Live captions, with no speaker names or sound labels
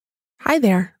Hi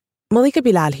there, Malika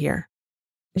Bilal here.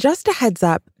 Just a heads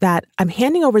up that I'm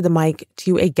handing over the mic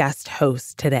to a guest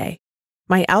host today,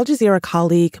 my Al Jazeera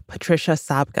colleague, Patricia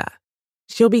Sabga.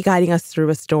 She'll be guiding us through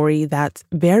a story that's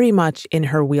very much in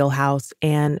her wheelhouse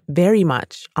and very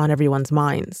much on everyone's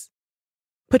minds.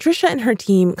 Patricia and her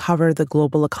team cover the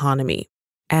global economy,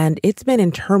 and it's been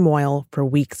in turmoil for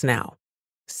weeks now.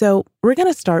 So we're going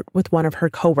to start with one of her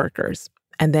coworkers,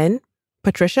 and then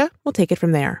Patricia will take it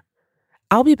from there.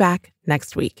 I'll be back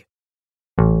next week.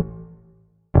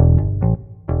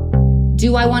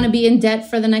 Do I want to be in debt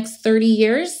for the next 30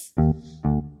 years?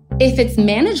 If it's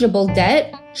manageable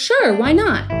debt, sure, why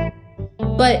not?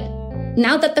 But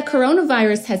now that the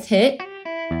coronavirus has hit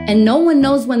and no one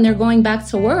knows when they're going back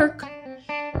to work,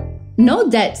 no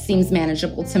debt seems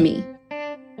manageable to me.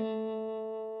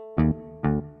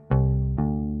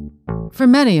 For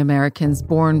many Americans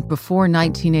born before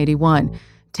 1981,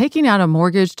 taking out a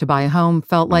mortgage to buy a home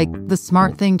felt like the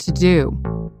smart thing to do.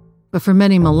 But for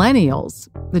many millennials,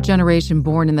 the generation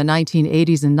born in the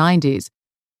 1980s and 90s,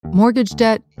 mortgage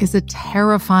debt is a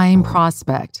terrifying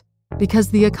prospect because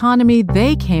the economy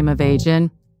they came of age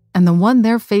in and the one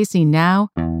they're facing now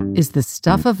is the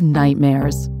stuff of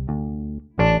nightmares.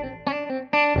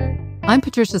 I'm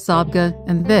Patricia Sabga,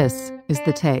 and this is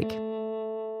The Take.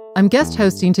 I'm guest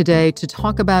hosting today to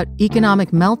talk about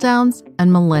economic meltdowns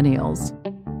and millennials.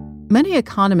 Many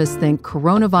economists think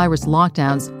coronavirus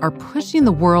lockdowns are pushing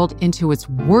the world into its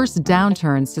worst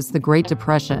downturn since the Great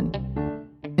Depression.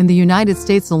 In the United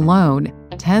States alone,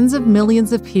 tens of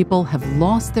millions of people have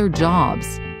lost their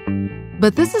jobs.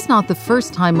 But this is not the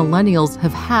first time millennials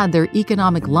have had their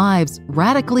economic lives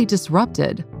radically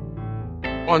disrupted.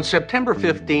 On September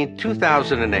 15,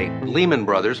 2008, Lehman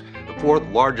Brothers, the fourth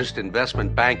largest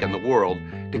investment bank in the world,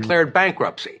 declared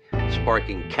bankruptcy,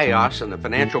 sparking chaos in the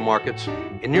financial markets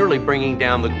and nearly bringing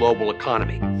down the global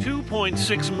economy.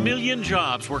 2.6 million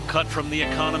jobs were cut from the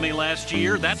economy last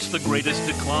year. That's the greatest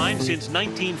decline since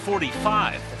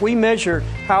 1945. We measure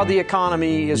how the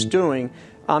economy is doing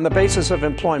on the basis of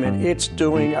employment. It's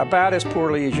doing about as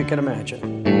poorly as you can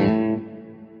imagine.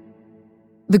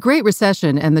 The Great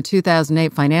Recession and the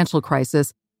 2008 financial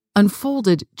crisis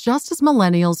unfolded just as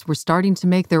millennials were starting to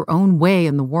make their own way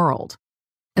in the world.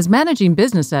 As managing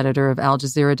business editor of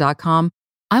AlJazeera.com,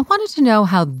 I wanted to know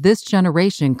how this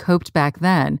generation coped back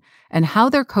then and how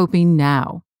they're coping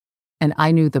now. And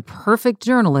I knew the perfect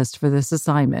journalist for this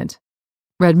assignment.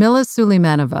 Radmila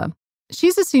Suleimanova.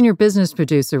 She's a senior business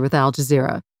producer with Al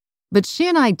Jazeera, but she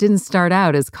and I didn't start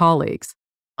out as colleagues.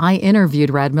 I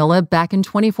interviewed Radmila back in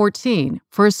 2014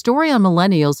 for a story on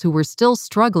millennials who were still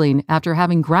struggling after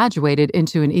having graduated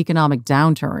into an economic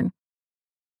downturn.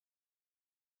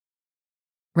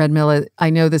 Radmila, I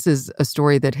know this is a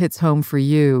story that hits home for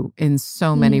you in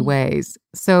so many ways.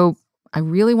 So I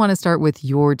really want to start with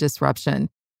your disruption.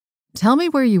 Tell me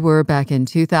where you were back in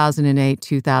 2008,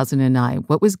 2009.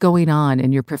 What was going on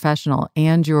in your professional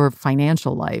and your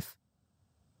financial life?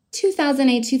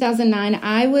 2008, 2009,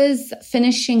 I was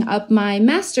finishing up my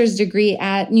master's degree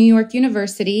at New York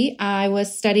University. I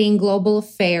was studying global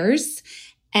affairs.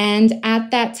 And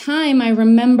at that time, I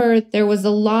remember there was a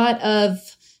lot of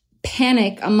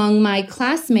panic among my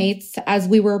classmates as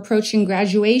we were approaching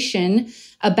graduation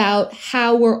about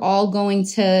how we're all going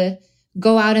to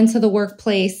go out into the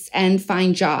workplace and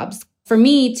find jobs. For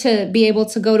me to be able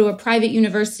to go to a private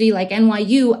university like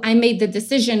NYU, I made the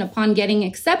decision upon getting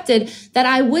accepted that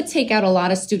I would take out a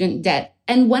lot of student debt.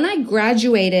 And when I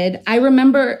graduated, I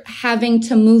remember having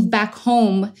to move back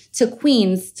home to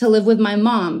Queens to live with my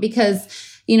mom because,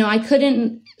 I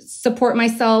couldn't support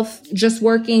myself just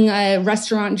working a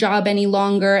restaurant job any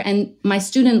longer. And my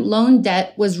student loan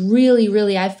debt was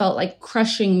really, I felt like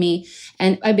crushing me.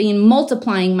 And I've been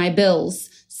multiplying my bills.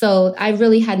 So I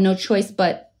really had no choice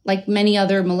but, like many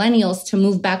other millennials, to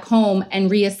move back home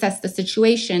and reassess the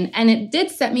situation. And it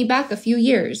did set me back a few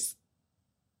years.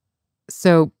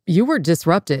 So you were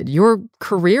disrupted. Your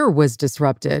career was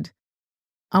disrupted.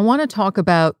 I want to talk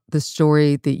about the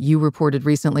story that you reported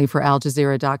recently for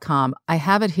AlJazeera.com. I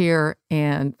have it here,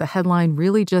 and the headline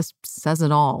really just says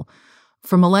it all.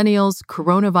 For millennials,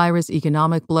 coronavirus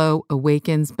economic blow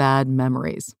awakens bad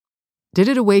memories. Did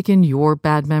it awaken your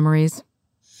bad memories?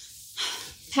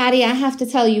 Patty, I have to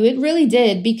tell you, it really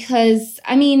did because,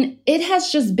 it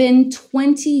has just been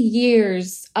 20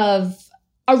 years of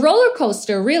a roller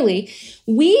coaster, really.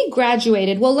 We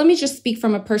graduated. Well, let me just speak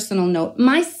from a personal note.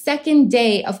 My second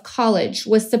day of college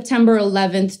was September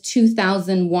 11th,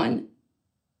 2001.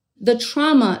 The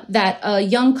trauma that a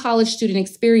young college student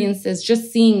experiences,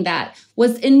 just seeing that,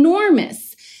 was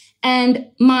enormous. And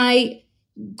my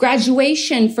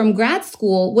graduation from grad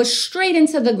school was straight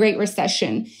into the Great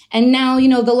Recession. And now,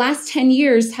 the last 10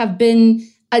 years have been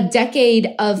a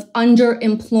decade of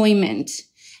underemployment.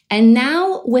 And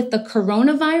now with the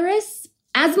coronavirus,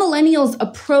 as millennials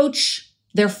approach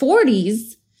their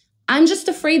 40s, I'm just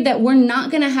afraid that we're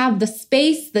not going to have the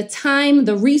space, the time,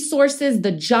 the resources,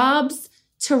 the jobs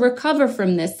to recover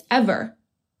from this ever.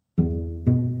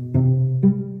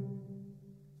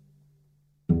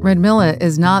 Redmilla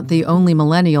is not the only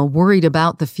millennial worried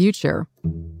about the future.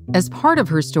 As part of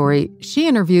her story, she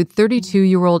interviewed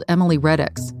 32-year-old Emily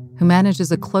Reddix, who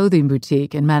manages a clothing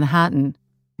boutique in Manhattan.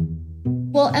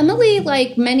 Well, Emily,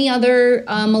 like many other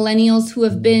millennials who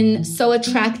have been so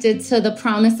attracted to the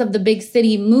promise of the big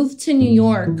city, moved to New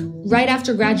York right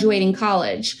after graduating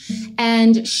college.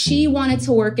 And she wanted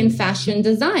to work in fashion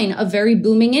design, a very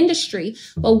booming industry.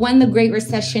 But when the Great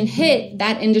Recession hit,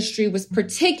 that industry was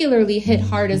particularly hit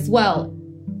hard as well.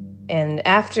 And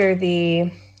after the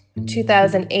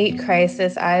 2008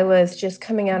 crisis, I was just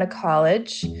coming out of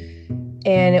college,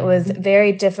 and it was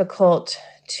very difficult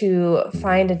to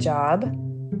find a job.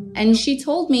 And she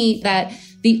told me that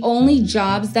the only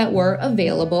jobs that were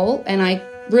available, and I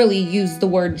really use the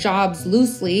word jobs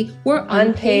loosely, were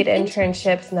unpaid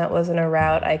internships, and that wasn't a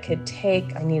route I could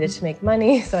take. I needed to make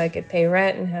money so I could pay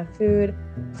rent and have food.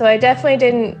 So I definitely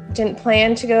didn't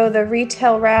plan to go the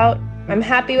retail route. I'm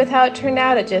happy with how it turned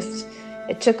out. It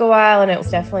took a while, and it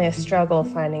was definitely a struggle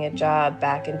finding a job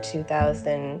back in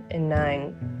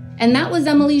 2009. And that was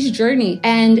Emily's journey.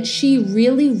 And she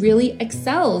really, really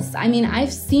excels. I mean,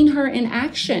 I've seen her in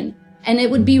action. And it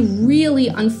would be really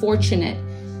unfortunate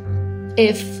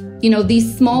if,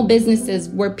 these small businesses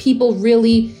where people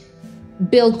really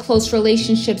build close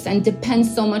relationships and depend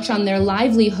so much on their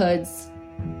livelihoods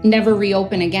never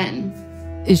reopen again.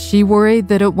 Is she worried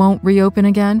that it won't reopen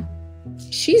again?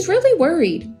 She's really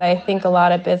worried. I think a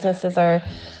lot of businesses are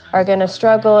going to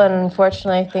struggle, and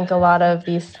unfortunately, I think a lot of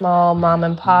these small mom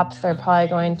and pops are probably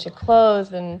going to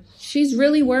close. And she's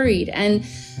really worried. And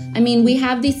I mean, we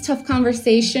have these tough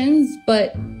conversations,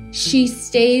 but she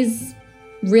stays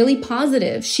really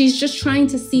positive. She's just trying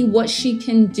to see what she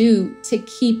can do to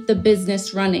keep the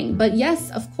business running. But yes,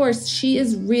 of course, she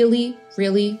is really,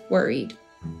 really worried.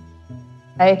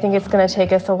 I think it's going to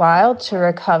take us a while to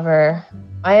recover.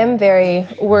 I am very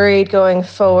worried going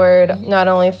forward, not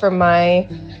only for my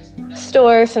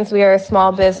store, since we are a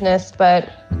small business, but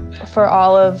for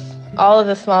all of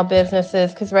the small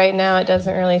businesses, because right now it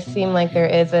doesn't really seem like there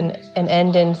is an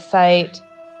end in sight.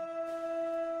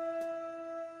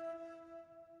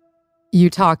 You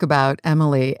talk about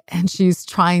Emily, and she's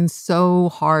trying so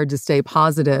hard to stay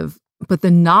positive, but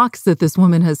the knocks that this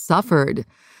woman has suffered,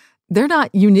 they're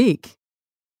not unique.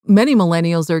 Many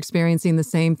millennials are experiencing the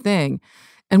same thing.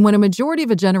 And when a majority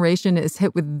of a generation is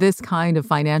hit with this kind of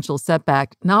financial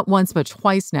setback, not once but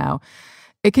twice now,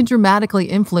 it can dramatically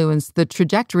influence the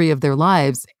trajectory of their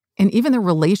lives and even their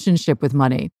relationship with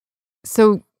money.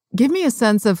 So give me a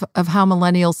sense of how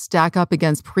millennials stack up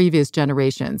against previous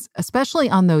generations, especially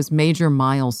on those major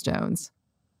milestones.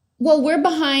 Well, we're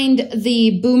behind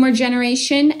the boomer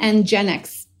generation and Gen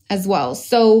X as well.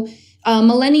 So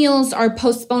millennials are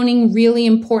postponing really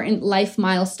important life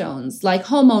milestones like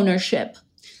homeownership,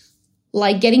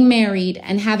 like getting married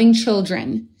and having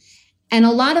children. And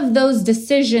a lot of those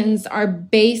decisions are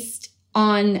based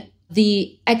on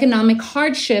the economic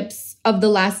hardships of the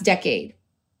last decade.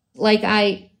 Like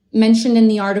I mentioned in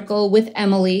the article with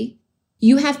Emily,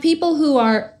 you have people who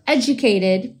are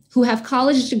educated, who have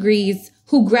college degrees,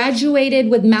 who graduated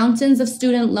with mountains of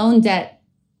student loan debt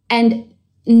and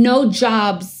no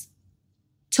jobs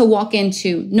to walk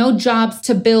into, no jobs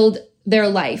to build their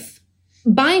life.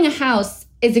 Buying a house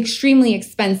is extremely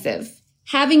expensive.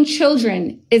 Having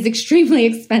children is extremely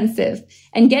expensive.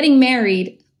 And getting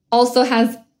married also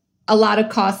has a lot of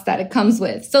costs that it comes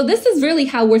with. So this is really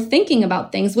how we're thinking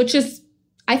about things, which is,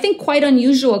 I think, quite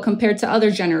unusual compared to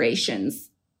other generations.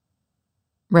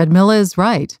 Redmilla is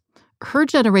right. Her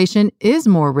generation is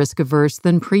more risk-averse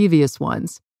than previous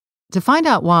ones. To find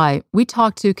out why, we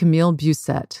talked to Camille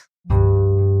Busette.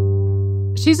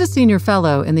 She's a senior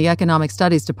fellow in the Economic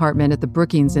Studies Department at the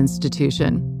Brookings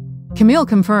Institution. Camille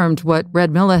confirmed what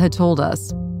Redmilla had told us,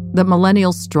 that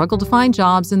millennials struggle to find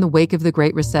jobs in the wake of the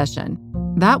Great Recession.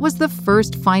 That was the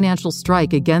first financial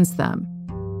strike against them.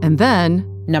 And then,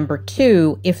 number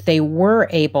two, if they were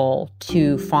able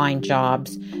to find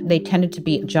jobs, they tended to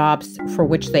be jobs for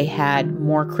which they had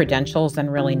more credentials than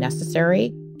really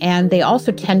necessary. And they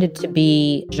also tended to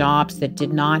be jobs that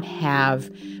did not have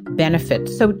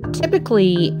benefits. So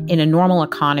typically in a normal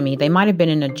economy, they might have been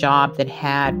in a job that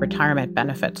had retirement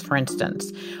benefits, for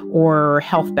instance, or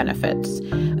health benefits.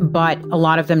 But a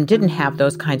lot of them didn't have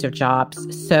those kinds of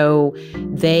jobs. So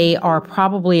they are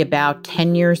probably about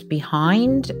 10 years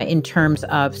behind in terms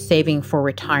of saving for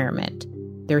retirement.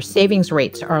 Their savings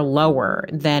rates are lower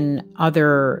than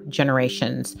other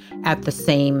generations at the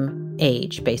same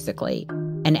age, basically.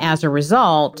 And as a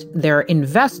result, their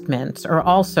investments are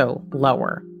also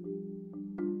lower.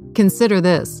 Consider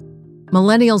this.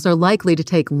 Millennials are likely to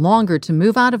take longer to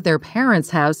move out of their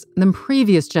parents' house than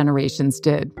previous generations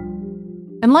did.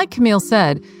 And like Camille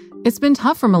said, it's been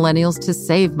tough for millennials to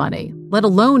save money, let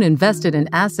alone invest it in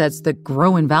assets that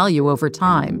grow in value over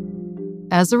time.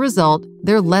 As a result,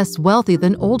 they're less wealthy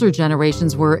than older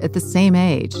generations were at the same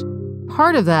age.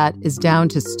 Part of that is down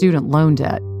to student loan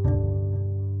debt.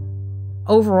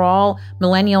 Overall,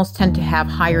 millennials tend to have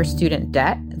higher student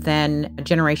debt than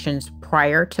generations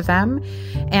prior to them.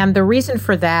 And the reason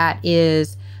for that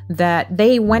is that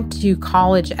they went to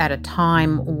college at a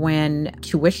time when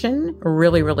tuition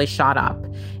really, really shot up.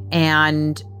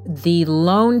 And the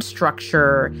loan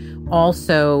structure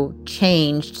also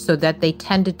changed so that they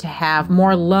tended to have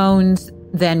more loans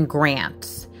than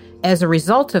grants. As a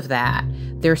result of that,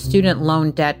 their student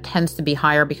loan debt tends to be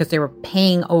higher because they were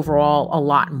paying overall a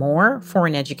lot more for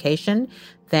an education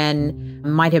than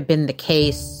might have been the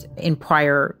case in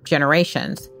prior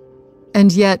generations.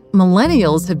 And yet,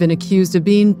 millennials have been accused of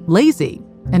being lazy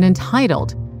and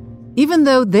entitled, even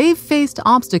though they've faced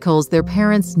obstacles their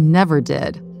parents never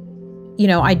did. You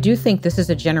know, I do think this is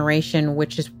a generation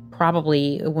which is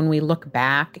probably, when we look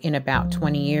back in about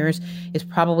 20 years, is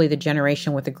probably the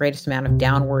generation with the greatest amount of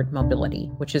downward mobility,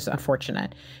 which is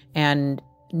unfortunate and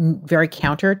very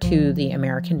counter to the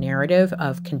American narrative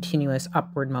of continuous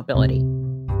upward mobility.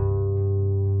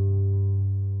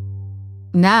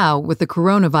 Now, with the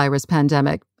coronavirus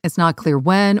pandemic, it's not clear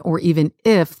when or even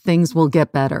if things will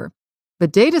get better.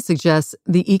 But data suggests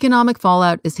the economic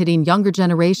fallout is hitting younger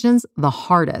generations the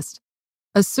hardest.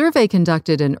 A survey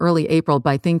conducted in early April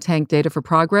by think tank Data for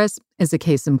Progress is a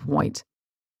case in point.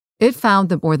 It found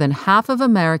that more than half of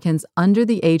Americans under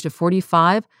the age of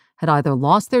 45 had either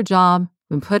lost their job,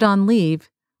 been put on leave,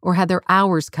 or had their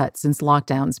hours cut since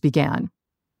lockdowns began.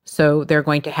 So they're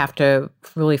going to have to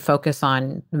really focus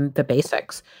on the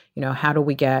basics. You know, how do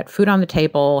we get food on the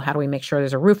table? How do we make sure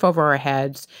there's a roof over our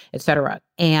heads, et cetera?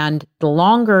 And the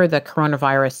longer the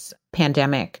coronavirus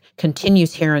pandemic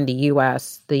continues here in the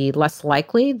U.S., the less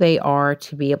likely they are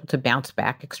to be able to bounce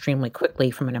back extremely quickly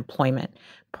from an employment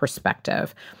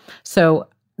perspective. So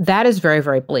that is very,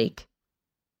 very bleak.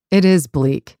 It is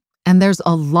bleak, and there's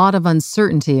a lot of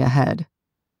uncertainty ahead.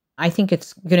 I think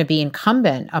it's going to be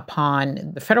incumbent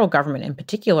upon the federal government in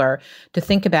particular to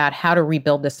think about how to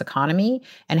rebuild this economy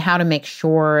and how to make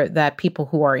sure that people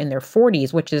who are in their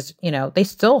 40s, which is, you know, they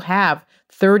still have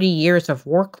 30 years of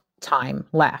work time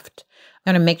left,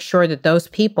 going to make sure that those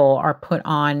people are put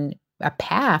on a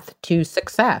path to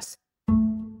success.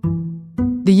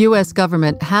 The U.S.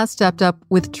 government has stepped up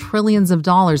with trillions of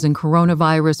dollars in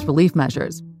coronavirus relief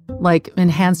measures, like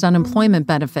enhanced unemployment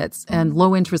benefits and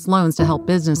low-interest loans to help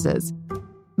businesses.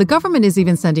 The government is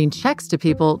even sending checks to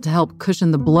people to help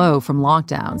cushion the blow from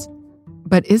lockdowns.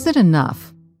 But is it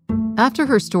enough? After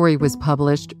her story was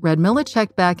published, Radmila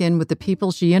checked back in with the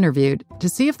people she interviewed to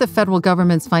see if the federal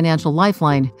government's financial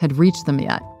lifeline had reached them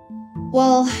yet.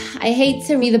 Well, I hate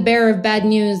to be the bearer of bad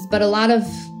news, but a lot of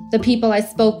the people I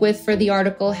spoke with for the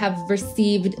article have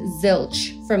received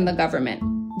zilch from the government.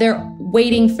 They're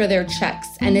waiting for their checks,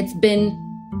 and it's been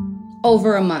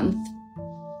over a month.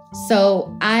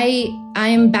 So I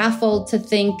am baffled to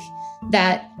think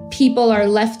that people are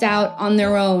left out on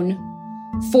their own,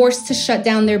 forced to shut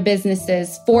down their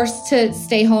businesses, forced to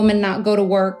stay home and not go to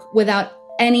work without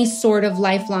any sort of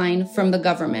lifeline from the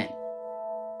government.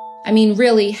 I mean,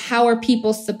 really, how are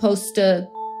people supposed to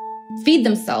feed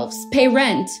themselves, pay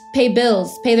rent, pay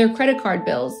bills, pay their credit card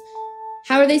bills?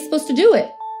 How are they supposed to do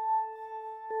it?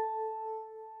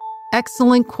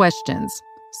 Excellent questions.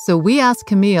 So we asked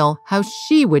Camille how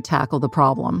she would tackle the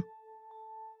problem.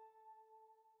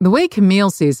 The way Camille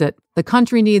sees it, the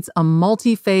country needs a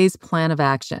multi-phase plan of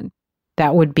action.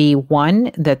 That would be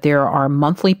one, that there are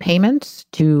monthly payments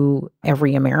to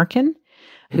every American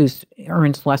who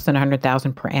earns less than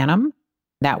 $100,000 per annum.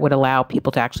 That would allow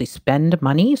people to actually spend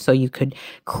money, so you could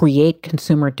create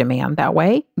consumer demand that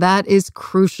way. That is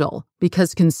crucial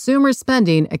because consumer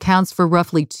spending accounts for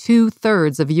roughly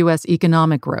 2/3 of U.S.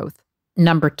 economic growth.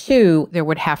 Number two, there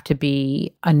would have to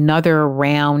be another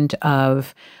round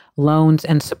of loans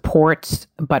and supports,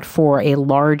 but for a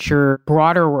larger,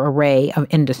 broader array of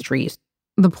industries.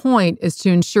 The point is to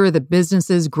ensure that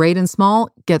businesses, great and small,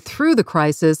 get through the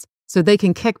crisis so they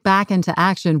can kick back into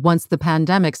action once the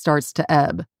pandemic starts to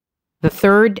ebb. The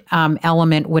third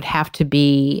element would have to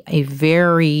be a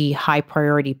very high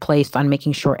priority placed on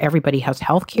making sure everybody has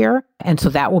health care. And so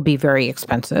that will be very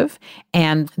expensive.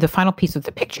 And the final piece of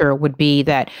the picture would be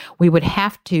that we would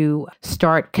have to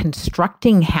start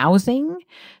constructing housing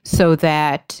so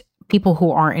that people who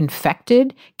are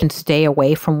infected can stay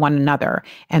away from one another.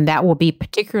 And that will be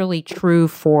particularly true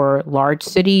for large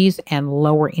cities and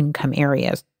lower income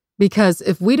areas. Because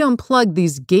if we don't plug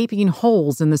these gaping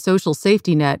holes in the social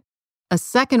safety net, a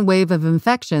second wave of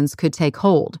infections could take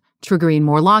hold, triggering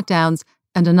more lockdowns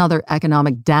and another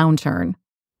economic downturn.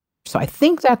 So I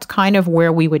think that's kind of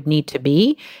where we would need to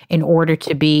be in order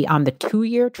to be on the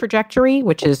 2-year trajectory,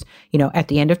 which is, at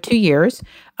the end of 2 years,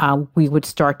 we would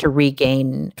start to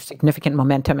regain significant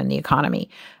momentum in the economy.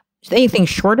 Anything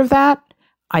short of that,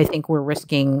 I think we're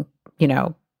risking,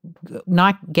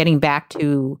 not getting back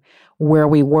to where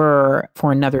we were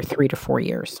for another 3 to 4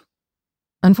 years.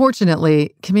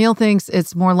 Unfortunately, Camille thinks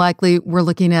it's more likely we're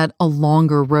looking at a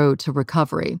longer road to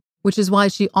recovery, which is why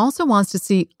she also wants to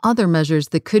see other measures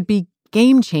that could be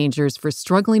game changers for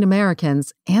struggling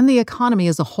Americans and the economy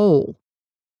as a whole.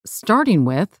 Starting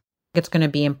with, it's going to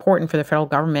be important for the federal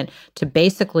government to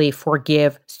basically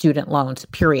forgive student loans,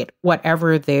 period,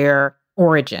 whatever their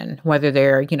origin, whether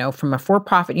they're, from a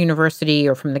for-profit university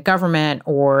or from the government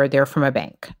or they're from a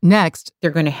bank. Next, they're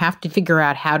going to have to figure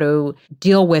out how to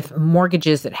deal with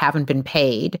mortgages that haven't been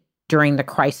paid during the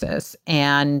crisis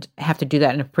and have to do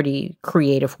that in a pretty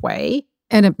creative way.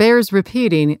 And it bears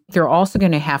repeating, they're also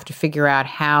going to have to figure out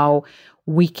how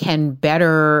we can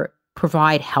better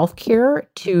provide health care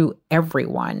to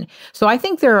everyone. So I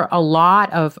think there are a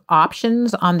lot of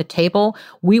options on the table.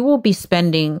 We will be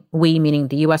spending, we meaning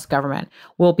the U.S. government,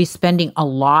 will be spending a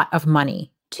lot of money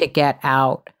to get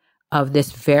out of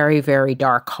this very, very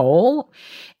dark hole.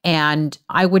 And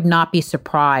I would not be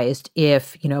surprised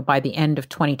if, by the end of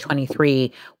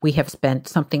 2023, we have spent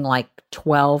something like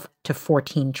 $12 to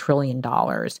 $14 trillion.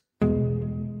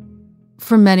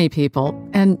 For many people,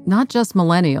 and not just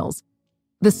millennials,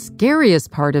 the scariest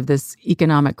part of this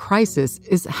economic crisis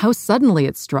is how suddenly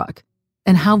it struck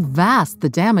and how vast the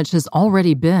damage has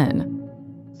already been.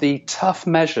 The tough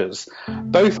measures,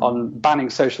 both on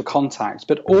banning social contact,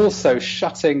 but also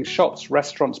shutting shops,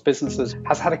 restaurants, businesses,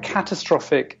 has had a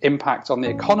catastrophic impact on the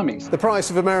economy. The price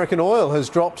of American oil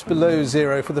has dropped below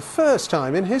zero for the first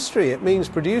time in history. It means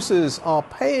producers are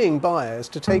paying buyers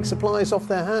to take supplies off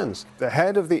their hands. The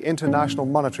head of the International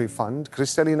Monetary Fund,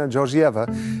 Kristalina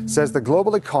Georgieva, says the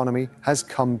global economy has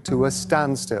come to a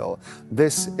standstill.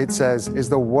 This, it says, is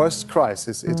the worst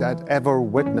crisis it had ever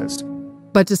witnessed.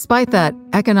 But despite that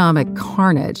economic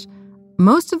carnage,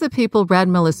 most of the people Brad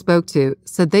Miller spoke to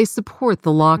said they support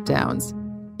the lockdowns,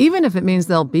 even if it means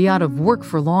they'll be out of work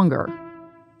for longer.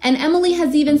 And Emily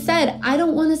has even said, I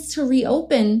don't want us to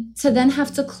reopen to then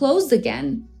have to close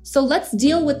again. So let's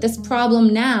deal with this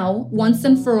problem now, once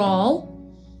and for all,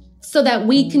 so that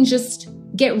we can just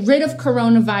get rid of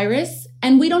coronavirus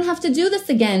and we don't have to do this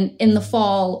again in the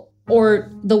fall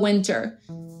or the winter.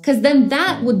 Because then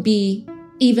that would be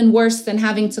even worse than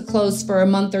having to close for a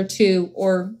month or 2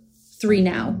 or 3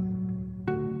 now.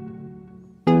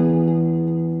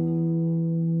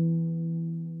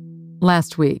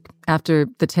 Last week, after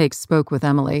The Take spoke with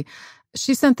Emily,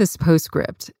 she sent this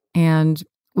postscript, and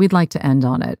we'd like to end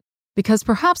on it, because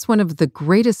perhaps one of the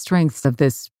greatest strengths of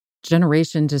this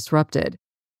generation disrupted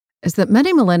is that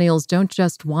many millennials don't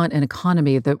just want an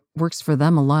economy that works for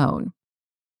them alone.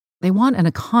 They want an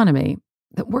economy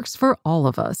that works for all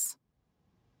of us.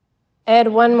 I had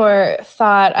one more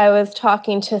thought. I was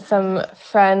talking to some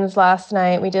friends last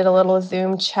night. We did a little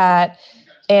Zoom chat,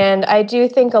 and I do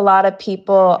think a lot of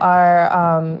people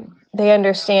are, they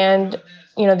understand,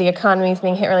 the economy is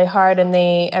being hit really hard, and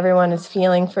everyone is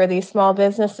feeling for these small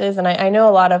businesses. And I know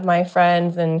a lot of my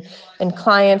friends and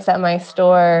clients at my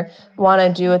store want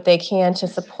to do what they can to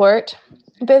support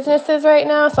businesses right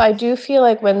now. So I do feel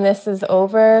like when this is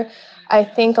over, I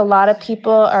think a lot of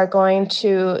people are going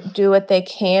to do what they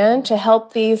can to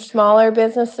help these smaller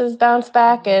businesses bounce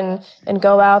back and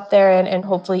go out there and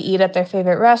hopefully eat at their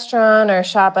favorite restaurant or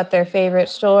shop at their favorite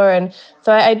store. And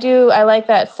so I like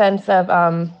that sense of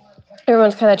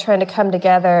everyone's kind of trying to come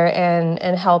together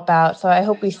and help out. So I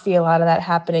hope we see a lot of that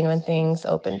happening when things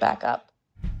open back up.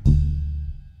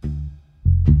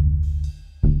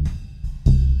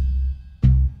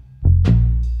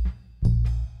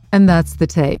 And that's The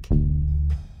Take.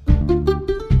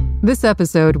 This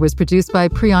episode was produced by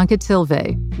Priyanka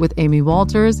Tilve with Amy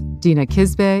Walters, Dina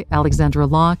Kisbe, Alexandra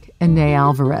Locke, and Nay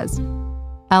Alvarez.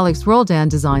 Alex Roldan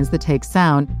designs the Take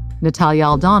sound. Natalia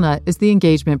Aldana is the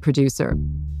engagement producer.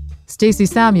 Stacey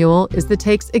Samuel is the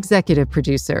Take's executive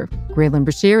producer. Graylin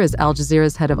Bashir is Al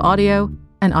Jazeera's head of audio.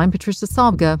 And I'm Patricia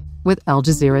Salvga with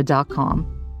AlJazeera.com.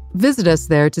 Visit us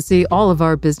there to see all of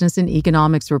our business and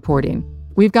economics reporting.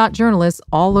 We've got journalists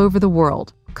all over the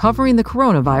world covering the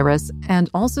coronavirus and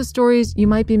also stories you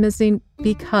might be missing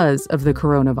because of the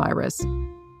coronavirus.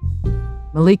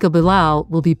 Malika Bilal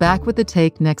will be back with The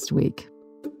Take next week.